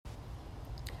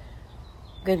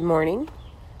Good morning.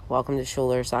 Welcome to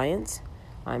Schuler Science.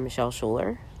 I'm Michelle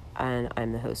Schuler, and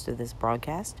I'm the host of this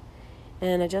broadcast.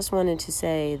 And I just wanted to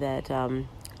say that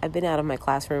I've been out of my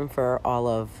classroom for all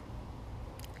of,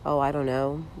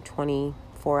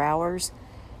 24 hours.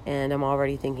 And I'm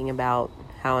already thinking about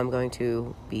how I'm going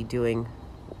to be doing,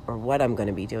 or what I'm going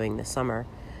to be doing this summer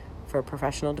for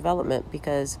professional development,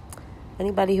 because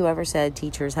anybody who ever said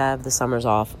teachers have the summers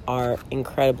off are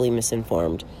incredibly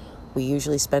misinformed. We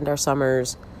usually spend our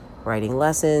summers writing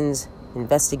lessons,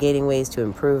 investigating ways to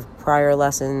improve prior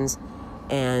lessons,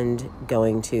 and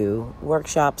going to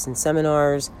workshops and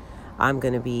seminars. I'm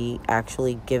going to be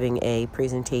actually giving a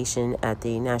presentation at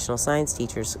the National Science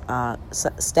Teachers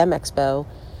STEM Expo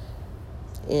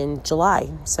in July.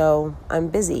 So I'm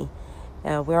busy.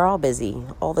 We're all busy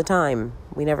all the time.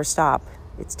 We never stop.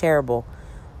 It's terrible.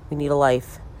 We need a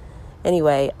life.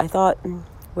 Anyway, I thought,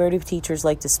 where do teachers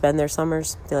like to spend their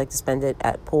summers? They like to spend it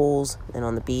at pools and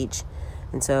on the beach.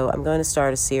 And so I'm going to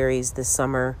start a series this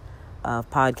summer of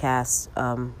podcasts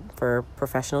for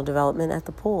professional development at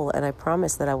the pool. And I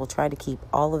promise that I will try to keep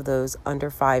all of those under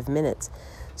 5 minutes.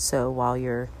 So while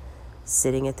you're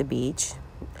sitting at the beach,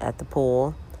 at the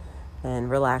pool, and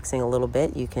relaxing a little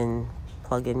bit, you can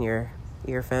plug in your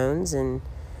earphones and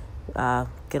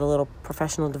get a little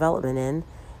professional development in.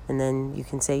 And then you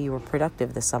can say you were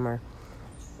productive this summer.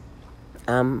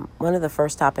 One of the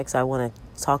first topics I want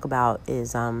to talk about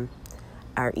is our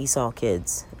ESOL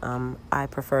kids. I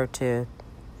prefer to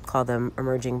call them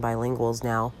emerging bilinguals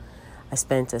now. I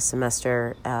spent a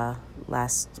semester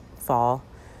last fall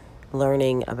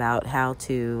learning about how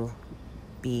to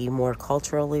be more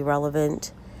culturally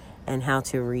relevant and how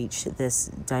to reach this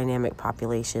dynamic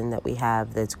population that we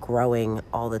have that's growing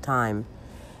all the time.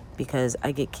 Because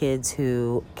I get kids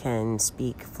who can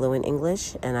speak fluent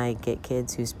English, and I get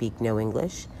kids who speak no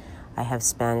English. I have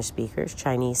Spanish speakers,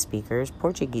 Chinese speakers,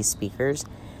 Portuguese speakers,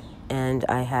 and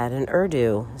I had an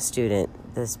Urdu student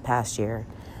this past year.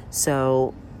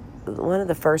 So one of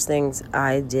the first things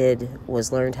I did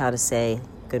was learn how to say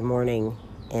good morning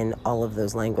in all of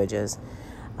those languages.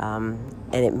 And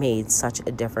it made such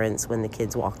a difference when the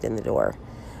kids walked in the door.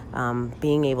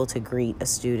 Being able to greet a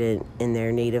student in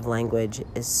their native language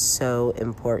is so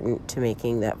important to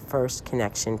making that first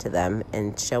connection to them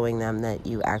and showing them that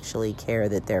you actually care,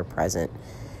 that they're present.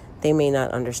 They may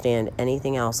not understand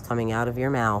anything else coming out of your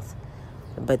mouth,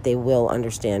 but they will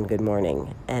understand good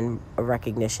morning and a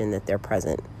recognition that they're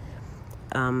present.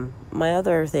 My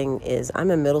other thing is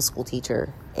I'm a middle school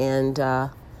teacher, and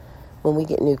when we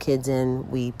get new kids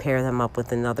in, we pair them up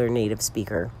with another native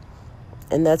speaker.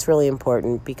 And that's really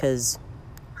important because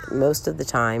most of the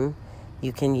time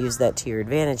you can use that to your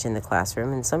advantage in the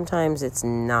classroom, and sometimes it's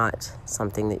not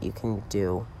something that you can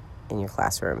do in your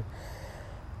classroom.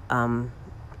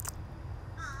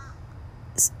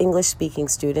 English-speaking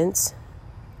students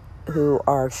who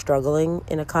are struggling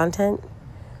in a content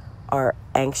are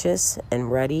anxious and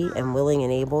ready and willing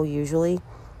and able usually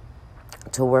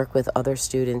to work with other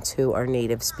students who are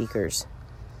native speakers.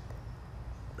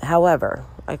 However,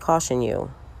 I caution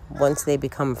you, once they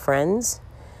become friends,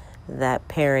 that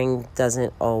pairing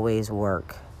doesn't always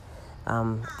work.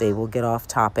 They will get off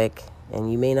topic,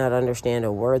 and you may not understand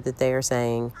a word that they are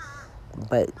saying,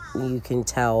 but you can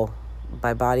tell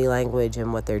by body language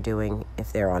and what they're doing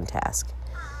if they're on task.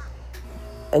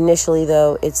 Initially,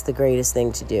 though, it's the greatest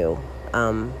thing to do.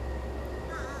 And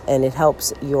it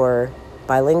helps your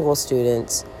bilingual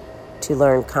students to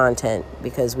learn content,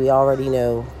 because we already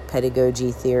know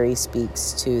pedagogy theory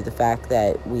speaks to the fact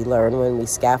that we learn when we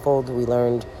scaffold. We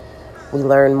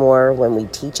learn more when we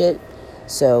teach it.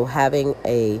 So having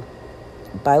a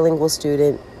bilingual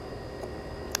student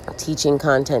teaching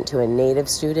content to a native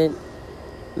student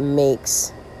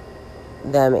makes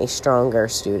them a stronger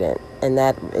student, and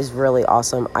that is really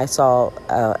awesome. I saw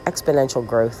exponential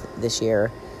growth this year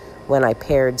when I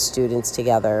paired students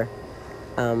together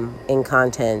in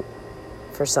content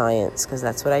for science, because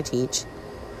that's what I teach.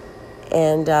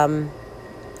 And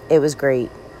it was great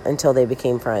until they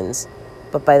became friends.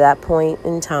 But by that point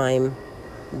in time,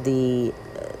 the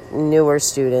newer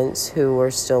students who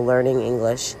were still learning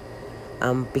English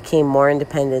became more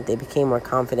independent, they became more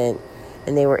confident,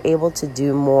 and they were able to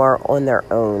do more on their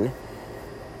own.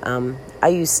 I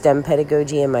use STEM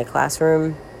pedagogy in my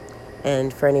classroom,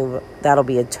 and that'll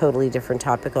be a totally different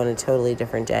topic on a totally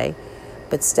different day.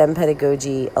 But STEM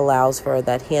pedagogy allows for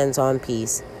that hands-on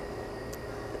piece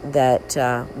that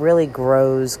really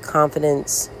grows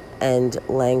confidence and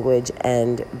language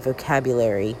and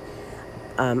vocabulary.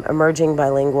 Emerging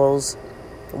bilinguals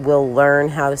will learn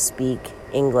how to speak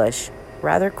English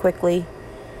rather quickly.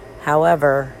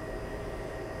 However,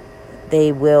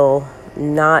 they will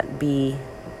not be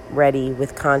ready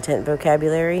with content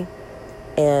vocabulary,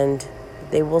 and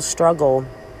they will struggle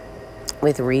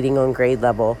with reading on grade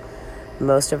level.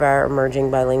 Most of our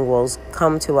emerging bilinguals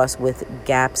come to us with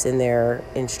gaps in their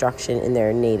instruction in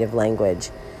their native language.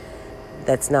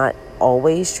 That's not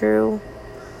always true,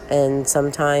 and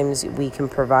sometimes we can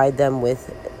provide them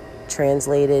with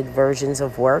translated versions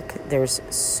of work. There's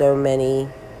so many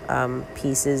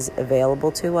pieces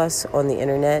available to us on the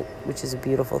internet, which is a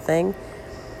beautiful thing.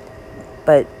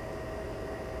 But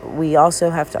we also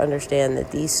have to understand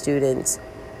that these students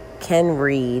can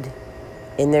read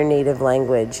in their native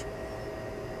language.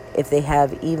 If they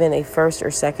have even a first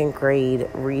or second grade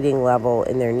reading level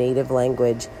in their native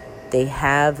language, they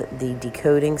have the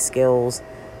decoding skills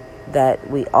that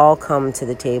we all come to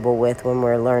the table with when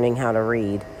we're learning how to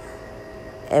read.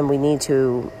 And we need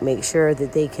to make sure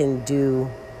that they can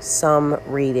do some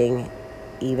reading,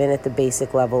 even at the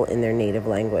basic level in their native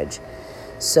language.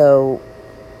 So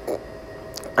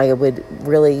I would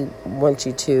really want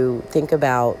you to think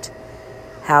about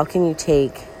how can you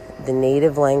take the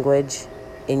native language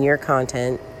in your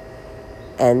content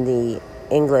and the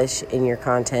English in your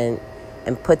content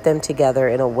and put them together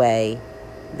in a way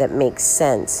that makes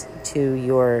sense to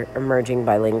your emerging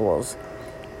bilinguals.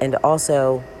 And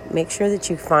also make sure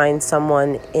that you find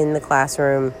someone in the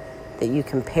classroom that you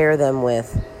can pair them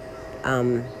with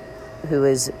who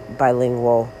is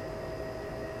bilingual,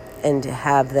 and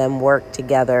have them work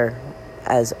together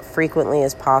as frequently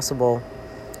as possible,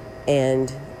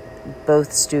 and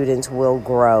both students will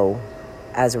grow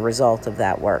as a result of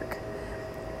that work.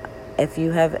 If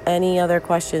you have any other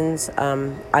questions,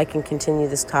 I can continue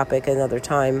this topic another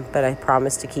time, but I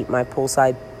promise to keep my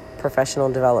poolside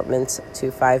professional developments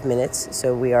to 5 minutes,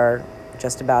 so we are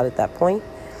just about at that point.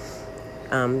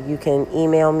 You can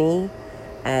email me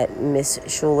at Miss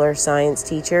Schuler Science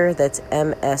Teacher. That's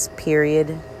MS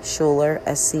period Schuler,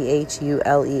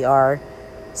 SCHULER,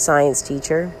 Science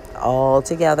Teacher, all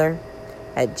together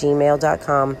at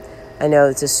gmail.com. I know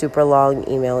it's a super long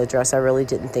email address. I really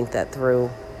didn't think that through.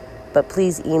 But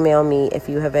please email me if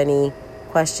you have any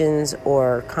questions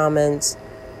or comments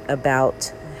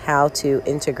about how to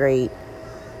integrate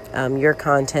your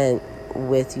content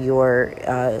with your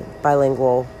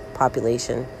bilingual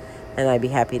population, and I'd be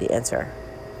happy to answer.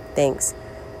 Thanks.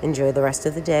 Enjoy the rest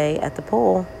of the day at the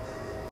pool.